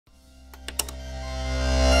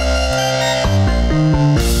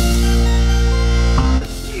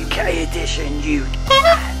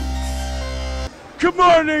Good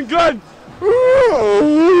morning, Glenn. What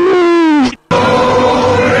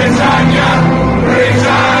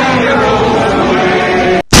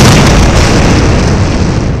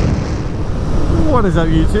is up,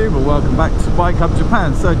 YouTube, and welcome back to BikeHub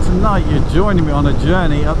Japan. So tonight you're joining me on a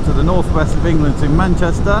journey up to the northwest of England to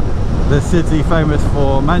Manchester, the city famous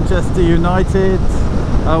for Manchester United,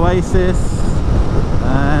 Oasis,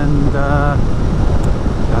 and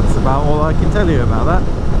that's about all I can tell you about that.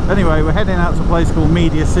 Anyway, we're heading out to a place called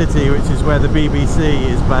Media City, which is where the BBC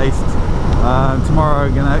is based. Tomorrow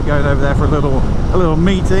I'm going to go over there for a little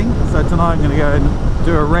meeting. So tonight I'm going to go and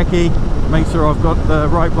do a recce, make sure I've got the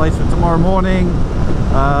right place for tomorrow morning,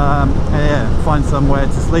 and yeah, find somewhere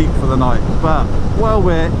to sleep for the night. But while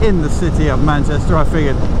we're in the city of Manchester, I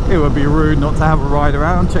figured it would be rude not to have a ride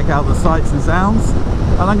around, check out the sights and sounds,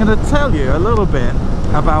 and I'm going to tell you a little bit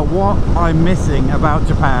about what I'm missing about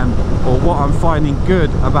Japan, or what I'm finding good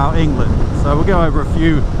about England. So we'll go over a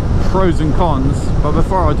few pros and cons, but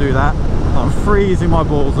before I do that, I'm freezing my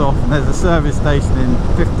balls off, and there's a service station in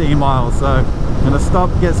 15 miles, so I'm going to stop,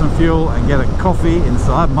 get some fuel and get a coffee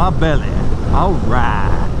inside my belly.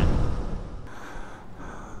 Alright.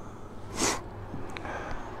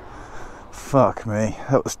 Fuck me,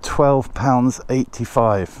 that was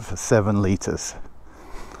 £12.85 for 7 litres.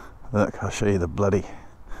 Look, I'll show you the bloody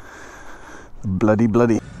Fuck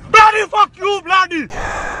you, bloody. Look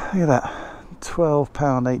at that,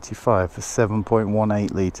 £12.85 for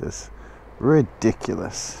 7.18 litres.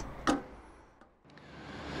 Ridiculous.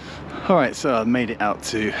 Alright, so I've made it out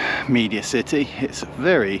to Media City. It's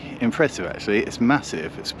very impressive actually, it's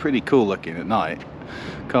massive, it's pretty cool looking at night.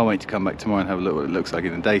 Can't wait to come back tomorrow and have a look what it looks like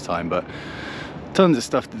in the daytime, but tons of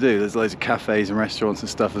stuff to do. There's loads of cafes and restaurants and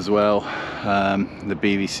stuff as well. The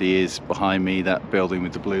BBC is behind me, that building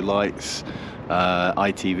with the blue lights.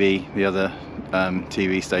 ITV, the other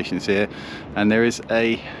TV stations here, and there is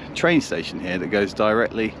a train station here that goes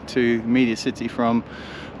directly to Media City from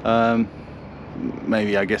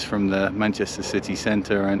maybe I guess from the Manchester city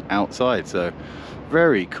centre and outside, so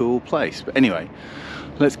very cool place. But anyway,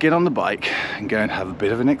 let's get on the bike and go and have a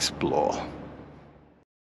bit of an explore.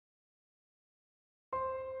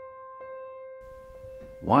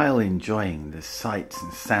 While enjoying the sights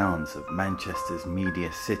and sounds of Manchester's Media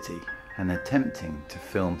City and attempting to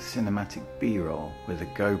film cinematic B-roll with a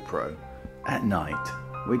GoPro at night,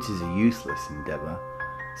 which is a useless endeavour,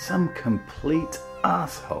 some complete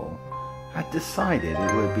asshole had decided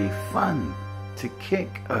it would be fun to kick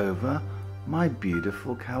over my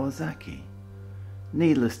beautiful Kawasaki.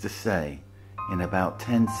 Needless to say, in about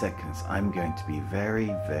 10 seconds I'm going to be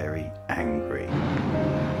very, very angry.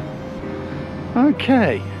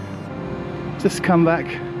 Okay, just come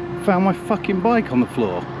back, found my fucking bike on the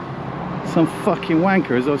floor. Some fucking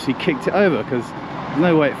wanker has obviously kicked it over, because there's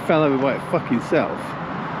no way it fell over by its fucking self.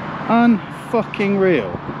 Unfucking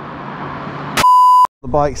real. The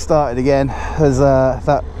bike started again. There's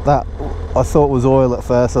that I thought was oil at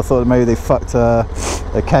first. I thought maybe they fucked a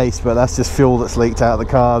case, but that's just fuel that's leaked out of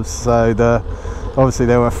the carbs. So obviously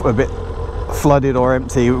they were a bit flooded or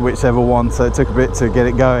empty, whichever one, so it took a bit to get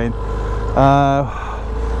it going.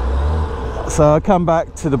 So I come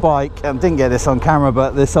back to the bike and didn't get this on camera,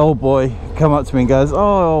 but this old boy come up to me and goes,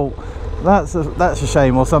 "Oh, that's a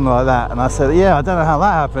shame," or something like that. And I said, "Yeah, I don't know how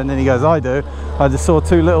that happened." And he goes, "I do. I just saw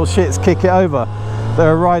two little shits kick it over. They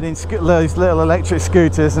were riding those little electric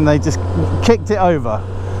scooters and they just kicked it over.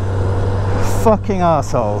 Fucking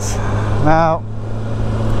assholes." Now,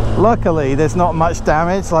 luckily there's not much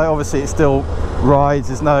damage. Like, obviously it still rides.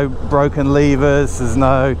 There's no broken levers. There's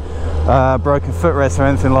no broken footrest or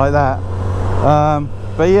anything like that.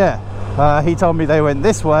 But yeah, he told me they went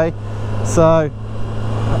this way, so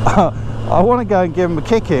I want to go and give him a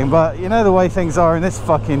kicking, but you know the way things are in this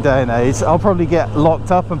fucking day and age, I'll probably get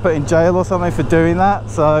locked up and put in jail or something for doing that,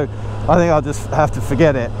 so I think I'll just have to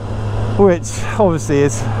forget it, which obviously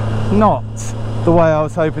is not the way I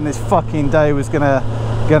was hoping this fucking day was gonna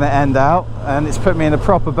end out, and it's put me in a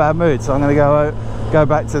proper bad mood. So I'm gonna go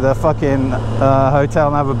back to the fucking hotel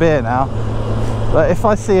and have a beer now. But if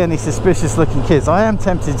I see any suspicious looking kids, I am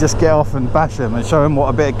tempted to just get off and bash them and show them what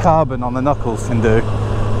a bit of carbon on the knuckles can do.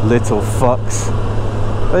 Little fucks.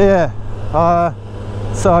 But yeah,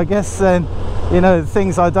 so I guess then, you know, the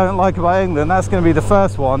things I don't like about England, that's going to be the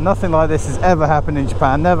first one. Nothing like this has ever happened in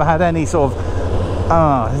Japan. Never had any sort of...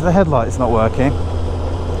 the headlight's not working.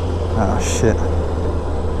 Oh shit.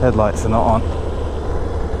 Headlights are not on.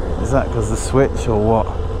 Is that because of the switch or what?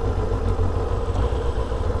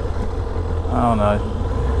 Oh no.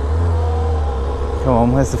 Come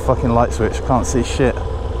on, where's the fucking light switch? I can't see shit.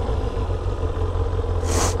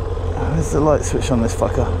 Where's the light switch on this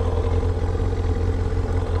fucker?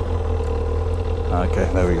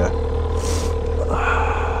 Okay, there we go.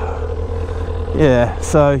 Yeah,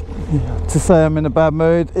 so to say I'm in a bad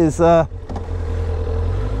mood is not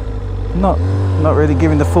really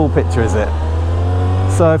giving the full picture, is it?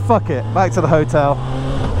 So fuck it, back to the hotel.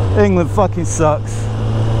 England fucking sucks.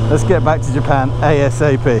 Let's get back to Japan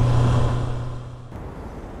ASAP.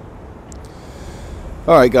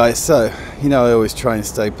 Alright guys, so you know I always try and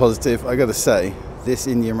stay positive. I gotta say, this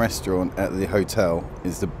Indian restaurant at the hotel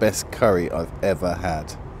is the best curry I've ever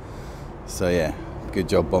had. So yeah, good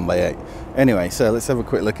job Bombay 8. Anyway, so let's have a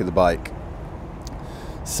quick look at the bike.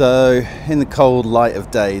 So in the cold light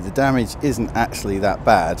of day, the damage isn't actually that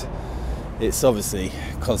bad. It's obviously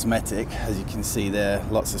cosmetic, as you can see there,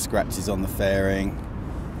 lots of scratches on the fairing.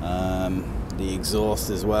 The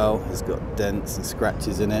exhaust as well has got dents and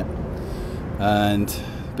scratches in it, and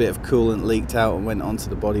a bit of coolant leaked out and went onto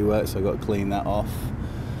the bodywork, so I've got to clean that off.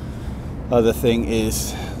 Other thing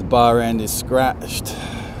is the bar end is scratched.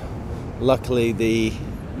 Luckily the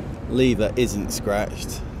lever isn't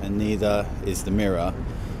scratched and neither is the mirror,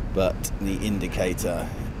 but the indicator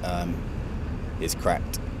is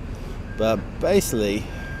cracked. But basically,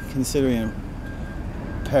 considering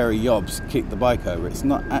a pair of yobs kicked the bike over, it's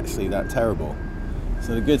not actually that terrible.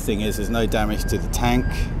 So the good thing is there's no damage to the tank.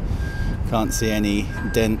 Can't see any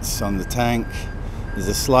dents on the tank. There's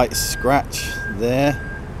a slight scratch there,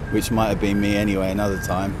 which might have been me anyway another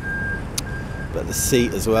time. But the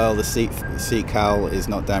seat as well, the seat cowl is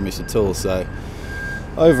not damaged at all. So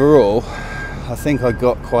overall, I think I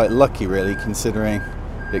got quite lucky really, considering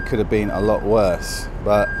it could have been a lot worse.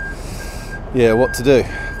 But yeah, what to do?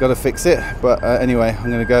 Got to fix it. But anyway, I'm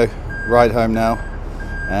going to go ride home now,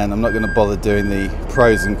 and I'm not going to bother doing the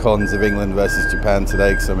pros and cons of England versus Japan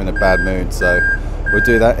today because I'm in a bad mood. So we'll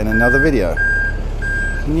do that in another video.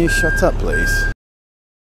 Can you shut up, please?